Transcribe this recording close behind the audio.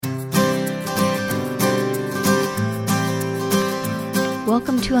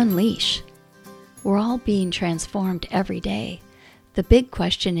Welcome to Unleash. We're all being transformed every day. The big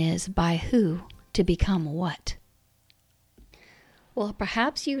question is, by who to become what? Well,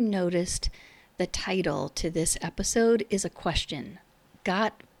 perhaps you noticed the title to this episode is a question.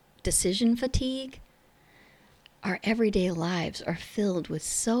 Got decision fatigue? Our everyday lives are filled with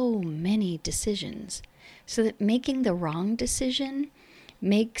so many decisions, so that making the wrong decision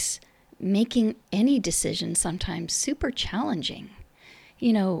makes making any decision sometimes super challenging.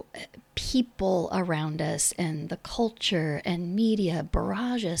 You know, people around us and the culture and media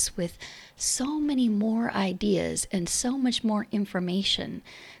barrage us with so many more ideas and so much more information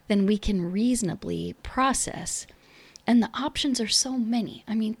than we can reasonably process. And the options are so many.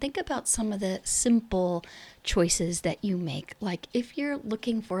 I mean, think about some of the simple choices that you make. Like if you're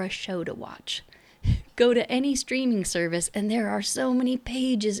looking for a show to watch, go to any streaming service and there are so many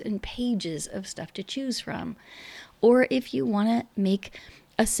pages and pages of stuff to choose from. Or if you want to make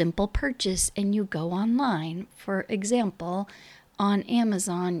a simple purchase and you go online, for example, on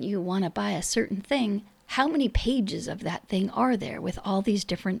Amazon, you want to buy a certain thing, how many pages of that thing are there with all these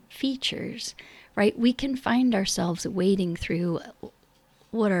different features, right? We can find ourselves wading through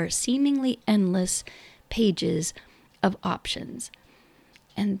what are seemingly endless pages of options.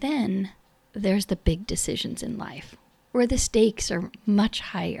 And then there's the big decisions in life where the stakes are much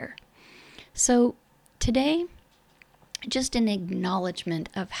higher. So today, just an acknowledgement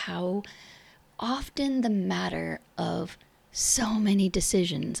of how often the matter of so many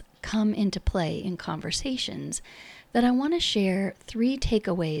decisions come into play in conversations, that I want to share 3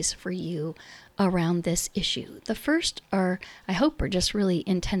 takeaways for you around this issue. The first are, I hope, are just really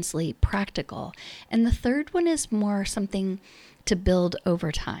intensely practical. And the third one is more something to build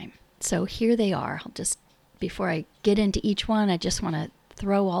over time. So here they are. Before I get into each one, I just want to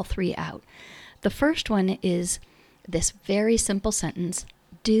throw all 3 out. The first one is this very simple sentence: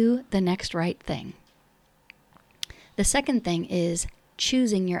 do the next right thing. The second thing is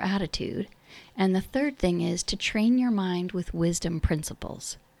choosing your attitude. And the third thing is to train your mind with wisdom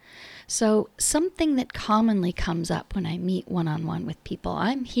principles. So something that commonly comes up when I meet one-on-one with people,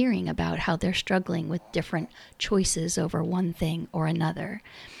 I'm hearing about how they're struggling with different choices over one thing or another.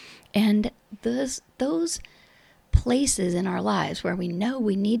 And those places in our lives where we know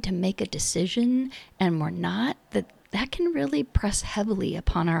we need to make a decision and we're not, that can really press heavily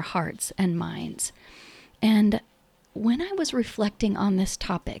upon our hearts and minds. And when I was reflecting on this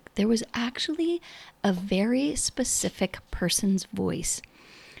topic, there was actually a very specific person's voice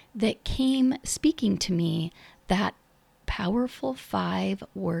that came speaking to me that powerful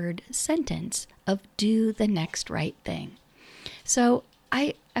 5-word sentence of do the next right thing. So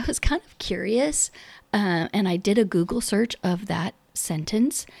I was kind of curious, and I did a Google search of that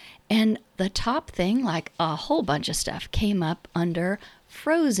sentence, and the top thing, like a whole bunch of stuff, came up under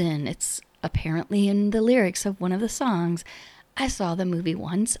Frozen. It's apparently in the lyrics of one of the songs. I saw the movie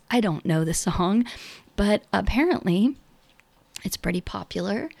once. I don't know the song, but apparently it's pretty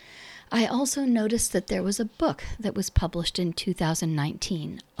popular. I also noticed that there was a book that was published in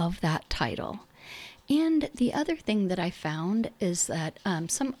 2019 of that title. And the other thing that I found is that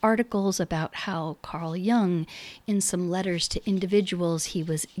some articles about how Carl Jung, in some letters to individuals, he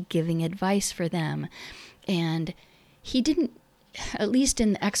was giving advice for them. And he didn't, at least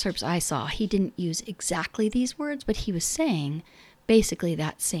in the excerpts I saw, he didn't use exactly these words, but he was saying basically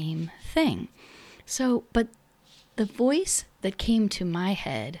that same thing. So, but the voice that came to my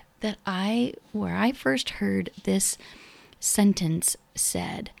head where I first heard this sentence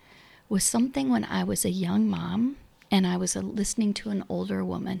said, was something when I was a young mom and I was listening to an older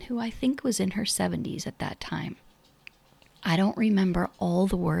woman who I think was in her 70s at that time. I don't remember all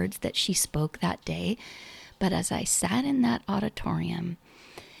the words that she spoke that day, but as I sat in that auditorium,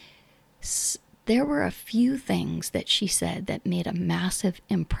 there were a few things that she said that made a massive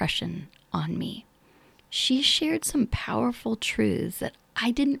impression on me. She shared some powerful truths that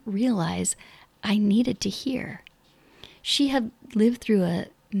I didn't realize I needed to hear. She had lived through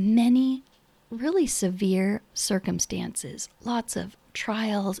many really severe circumstances, lots of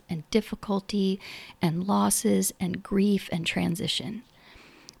trials and difficulty and losses and grief and transition.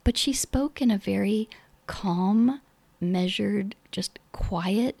 But she spoke in a very calm, measured, just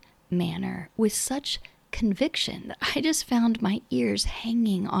quiet manner with such conviction that I just found my ears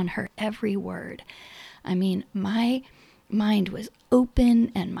hanging on her every word. I mean, my mind was open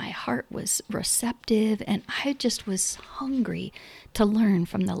and my heart was receptive, and I just was hungry to learn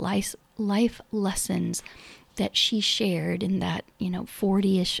from the life lessons that she shared in that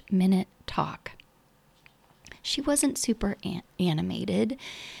 40-ish minute talk. She wasn't super animated,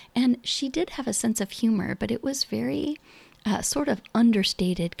 and she did have a sense of humor, but it was very sort of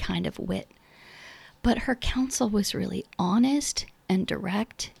understated kind of wit. But her counsel was really honest and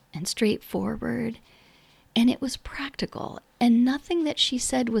direct and straightforward, and it was practical. And nothing that she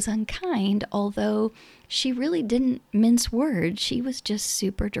said was unkind, although she really didn't mince words. She was just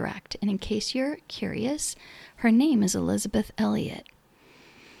super direct. And in case you're curious, her name is Elisabeth Elliot.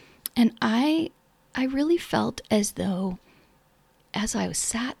 And I really felt as though, as I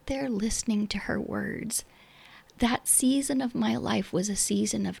sat there listening to her words, that season of my life was a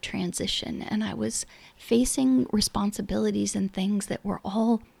season of transition, and I was facing responsibilities and things that were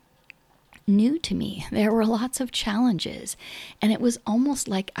all new to me. There were lots of challenges, and it was almost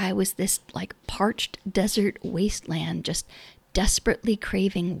like I was this like parched desert wasteland, just desperately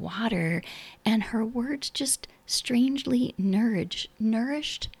craving water, and her words just strangely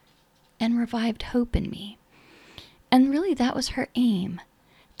nourished and revived hope in me. And really that was her aim,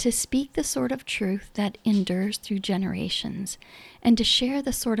 to speak the sort of truth that endures through generations, and to share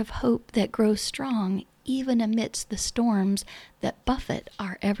the sort of hope that grows strong even amidst the storms that buffet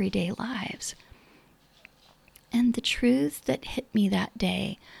our everyday lives. And the truth that hit me that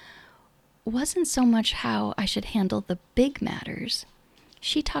day wasn't so much how I should handle the big matters.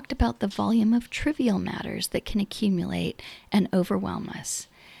 She talked about the volume of trivial matters that can accumulate and overwhelm us.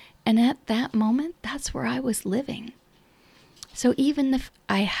 And at that moment, that's where I was living. So even if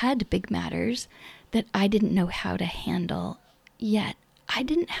I had big matters that I didn't know how to handle yet, I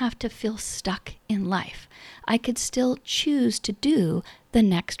didn't have to feel stuck in life. I could still choose to do the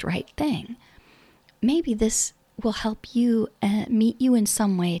next right thing. Maybe this will help you meet you in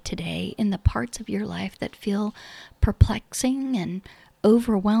some way today in the parts of your life that feel perplexing and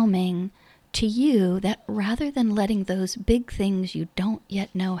overwhelming to you, that rather than letting those big things you don't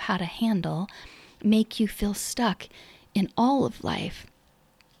yet know how to handle make you feel stuck in all of life,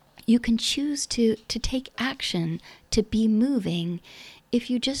 you can choose to take action, to be moving, if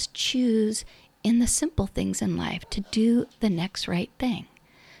you just choose in the simple things in life to do the next right thing.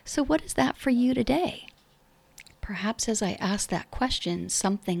 So what is that for you today? Perhaps as I ask that question,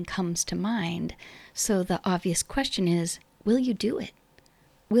 something comes to mind. So the obvious question is, will you do it?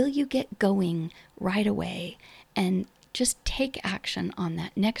 Will you get going right away and just take action on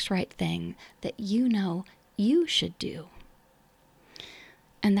that next right thing that you know you should do?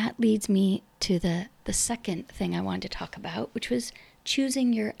 And that leads me to the second thing I wanted to talk about, which was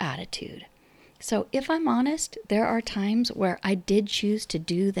choosing your attitude. So if I'm honest, there are times where I did choose to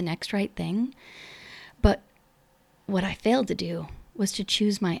do the next right thing, but what I failed to do was to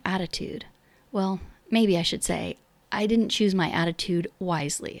choose my attitude. Well, maybe I should say, I didn't choose my attitude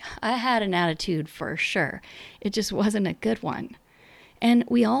wisely. I had an attitude for sure. It just wasn't a good one. And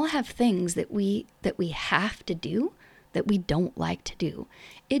we all have things that we have to do that we don't like to do.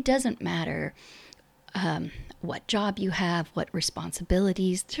 It doesn't matter what job you have, what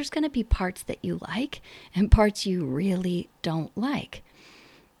responsibilities. There's going to be parts that you like and parts you really don't like.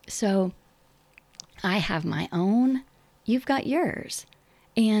 So I have my own, you've got yours.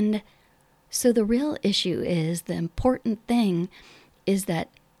 And so the real issue is, the important thing is that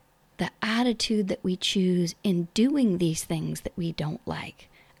the attitude that we choose in doing these things that we don't like.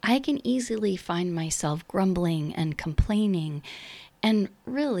 I can easily find myself grumbling and complaining, and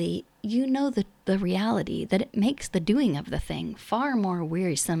really, you know the reality that it makes the doing of the thing far more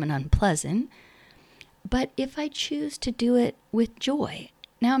wearisome and unpleasant. But if I choose to do it with joy,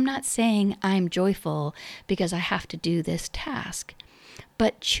 now I'm not saying I'm joyful because I have to do this task,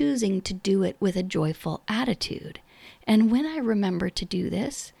 but choosing to do it with a joyful attitude. And when I remember to do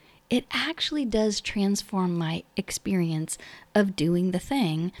this, it actually does transform my experience of doing the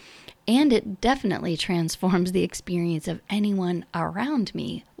thing, and it definitely transforms the experience of anyone around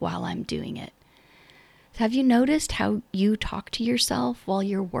me while I'm doing it. Have you noticed how you talk to yourself while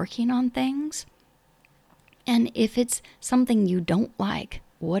you're working on things? And if it's something you don't like,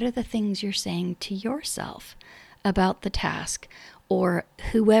 what are the things you're saying to yourself about the task, or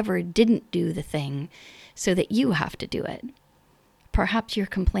whoever didn't do the thing so that you have to do it? Perhaps you're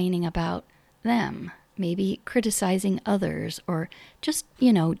complaining about them, maybe criticizing others, or just,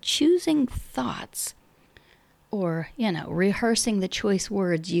 choosing thoughts, or, rehearsing the choice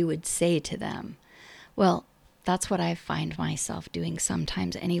words you would say to them. Well, that's what I find myself doing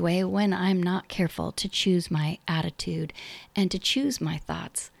sometimes anyway, when I'm not careful to choose my attitude and to choose my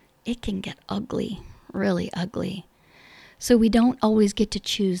thoughts. It can get ugly, really ugly. So we don't always get to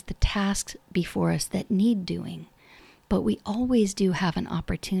choose the tasks before us that need doing. But we always do have an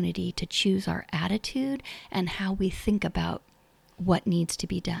opportunity to choose our attitude and how we think about what needs to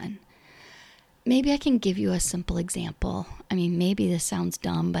be done. Maybe I can give you a simple example. Maybe this sounds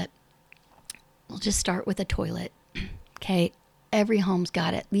dumb, but we'll just start with a toilet. Okay. Every home's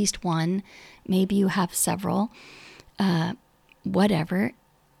got at least one. Maybe you have several. Whatever.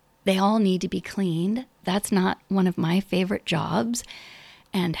 They all need to be cleaned. That's not one of my favorite jobs.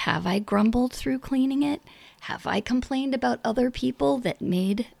 And have I grumbled through cleaning it? Have I complained about other people that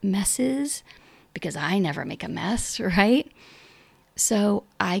made messes? Because I never make a mess, right? So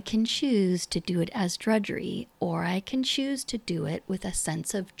I can choose to do it as drudgery, or I can choose to do it with a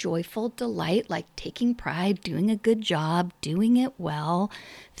sense of joyful delight, like taking pride, doing a good job, doing it well,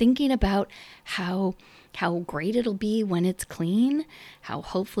 thinking about how great it'll be when it's clean, how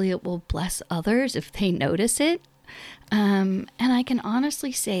hopefully it will bless others if they notice it. And I can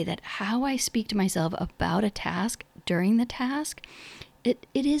honestly say that how I speak to myself about a task during the task, it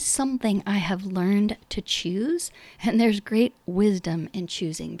is something I have learned to choose, and there's great wisdom in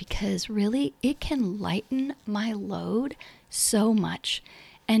choosing, because really it can lighten my load so much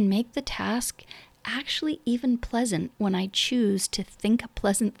and make the task actually even pleasant when I choose to think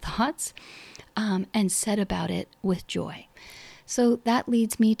pleasant thoughts and set about it with joy. So that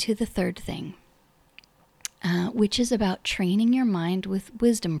leads me to the third thing, which is about training your mind with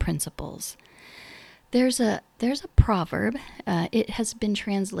wisdom principles. There's a proverb. It has been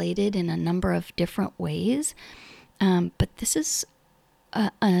translated in a number of different ways, but this is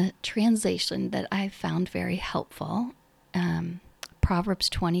a translation that I found very helpful. Proverbs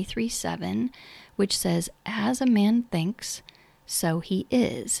 23:7, which says, "As a man thinks, so he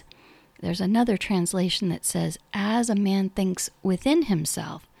is." There's another translation that says, "As a man thinks within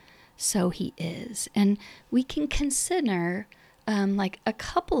himself, so he is." And we can consider like a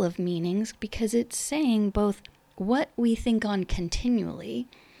couple of meanings, because it's saying both what we think on continually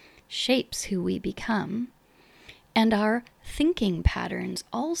shapes who we become, and our thinking patterns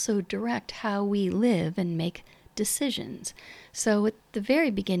also direct how we live and make decisions. So at the very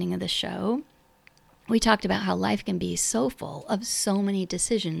beginning of the show, we talked about how life can be so full of so many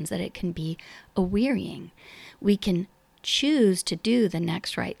decisions that it can be a wearying. We can choose to do the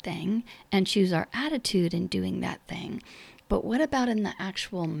next right thing and choose our attitude in doing that thing. But what about in the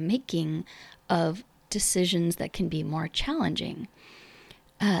actual making of decisions that can be more challenging?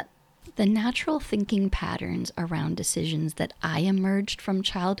 The natural thinking patterns around decisions that I emerged from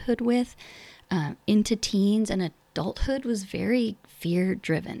childhood with into teens and adulthood was very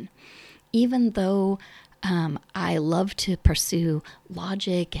fear-driven. Even though I love to pursue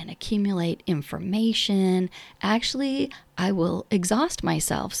logic and accumulate information, actually, I will exhaust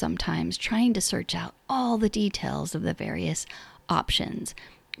myself sometimes trying to search out all the details of the various options,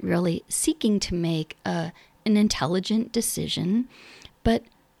 really seeking to make an intelligent decision. But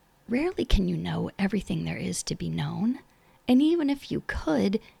rarely can you know everything there is to be known. And even if you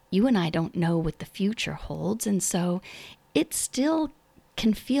could, you and I don't know what the future holds. And so it still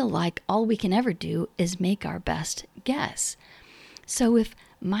can feel like all we can ever do is make our best guess. So if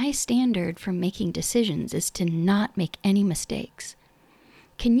my standard for making decisions is to not make any mistakes,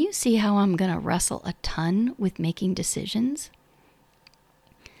 can you see how I'm going to wrestle a ton with making decisions?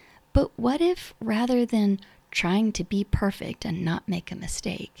 But what if, rather than trying to be perfect and not make a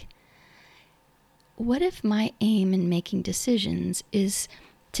mistake, what if my aim in making decisions is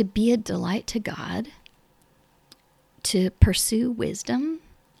to be a delight to God, to pursue wisdom,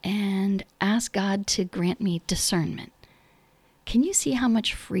 and ask God to grant me discernment? Can you see how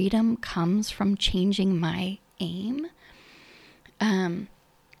much freedom comes from changing my aim?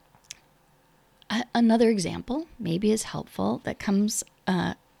 Another example maybe is helpful that comes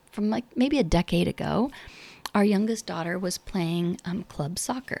from like maybe a decade ago. Our youngest daughter was playing club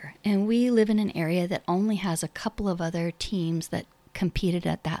soccer, and we live in an area that only has a couple of other teams that competed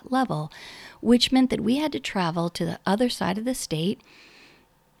at that level, which meant that we had to travel to the other side of the state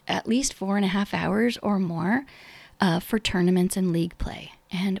at least 4.5 hours or more for tournaments and league play.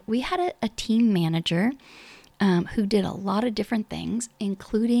 And we had a team manager who did a lot of different things,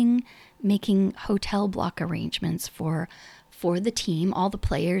 including making hotel block arrangements for the team, all the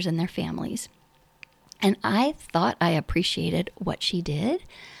players and their families. And I thought I appreciated what she did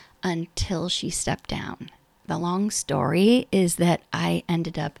until she stepped down. The long story is that I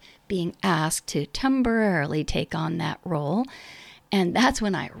ended up being asked to temporarily take on that role. And that's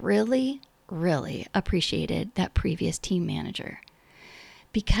when I really, really appreciated that previous team manager.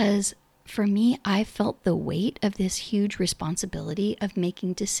 Because for me, I felt the weight of this huge responsibility of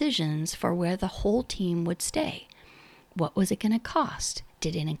making decisions for where the whole team would stay. What was it going to cost?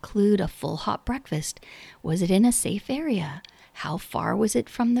 Did it include a full hot breakfast? Was it in a safe area? How far was it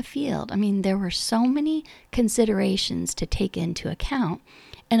from the field? I mean, there were so many considerations to take into account.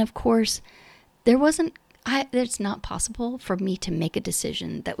 And of course, it's not possible for me to make a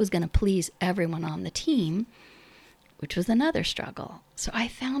decision that was going to please everyone on the team. which was another struggle. So I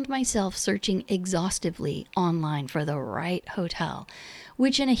found myself searching exhaustively online for the right hotel,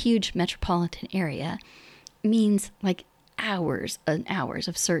 which in a huge metropolitan area means like hours and hours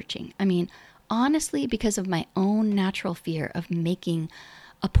of searching. I mean, honestly, because of my own natural fear of making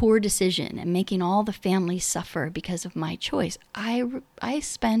a poor decision and making all the family suffer because of my choice, I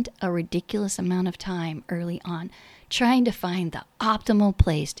spent a ridiculous amount of time early on trying to find the optimal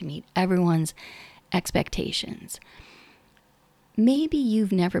place to meet everyone's expectations. Maybe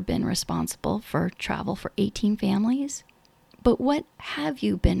you've never been responsible for travel for 18 families, but what have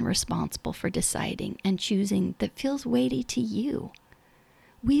you been responsible for deciding and choosing that feels weighty to you?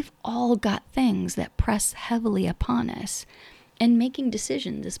 We've all got things that press heavily upon us, and making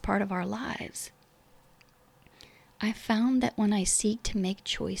decisions is part of our lives. I found that when I seek to make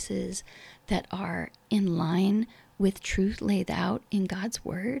choices that are in line with truth laid out in God's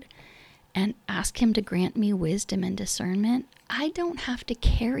Word and ask Him to grant me wisdom and discernment, I don't have to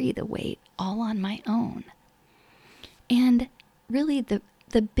carry the weight all on my own. And really, the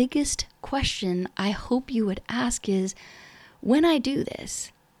biggest question I hope you would ask is, when I do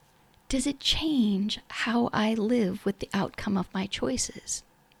this, does it change how I live with the outcome of my choices?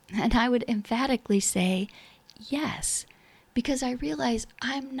 And I would emphatically say yes, because I realize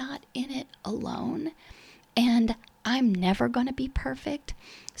I'm not in it alone and I'm never going to be perfect.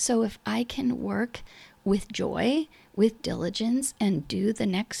 So if I can work with joy, with diligence, and do the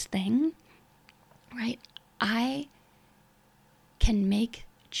next thing, right, I can make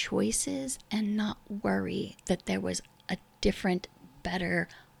choices and not worry that there was a different, better,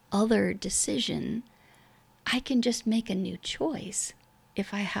 other decision. I can just make a new choice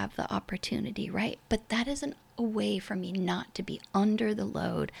if I have the opportunity, right? But that isn't a way for me not to be under the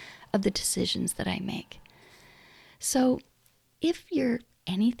load of the decisions that I make. So if you're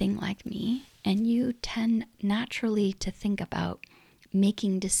anything like me and you tend naturally to think about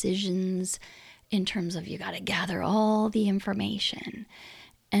making decisions in terms of you got to gather all the information,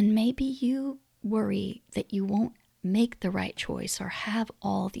 and maybe you worry that you won't make the right choice or have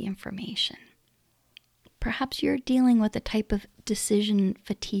all the information. Perhaps you're dealing with a type of decision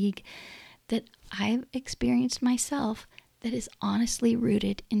fatigue that I've experienced myself that is honestly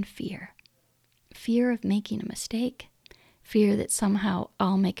rooted in fear. Fear of making a mistake, fear that somehow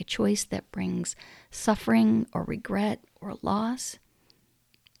I'll make a choice that brings suffering or regret or loss.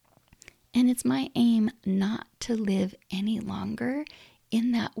 And it's my aim not to live any longer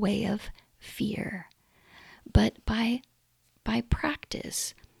in that way of fear, but by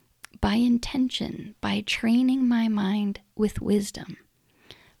practice, by intention, by training my mind with wisdom,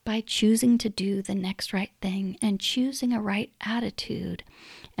 by choosing to do the next right thing and choosing a right attitude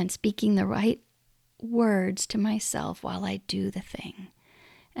and speaking the right words to myself while I do the thing.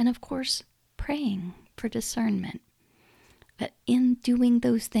 And of course, praying for discernment. That in doing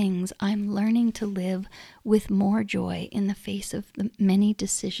those things, I'm learning to live with more joy in the face of the many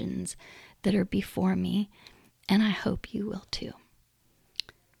decisions that are before me, and I hope you will too.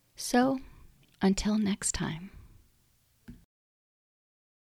 So, until next time.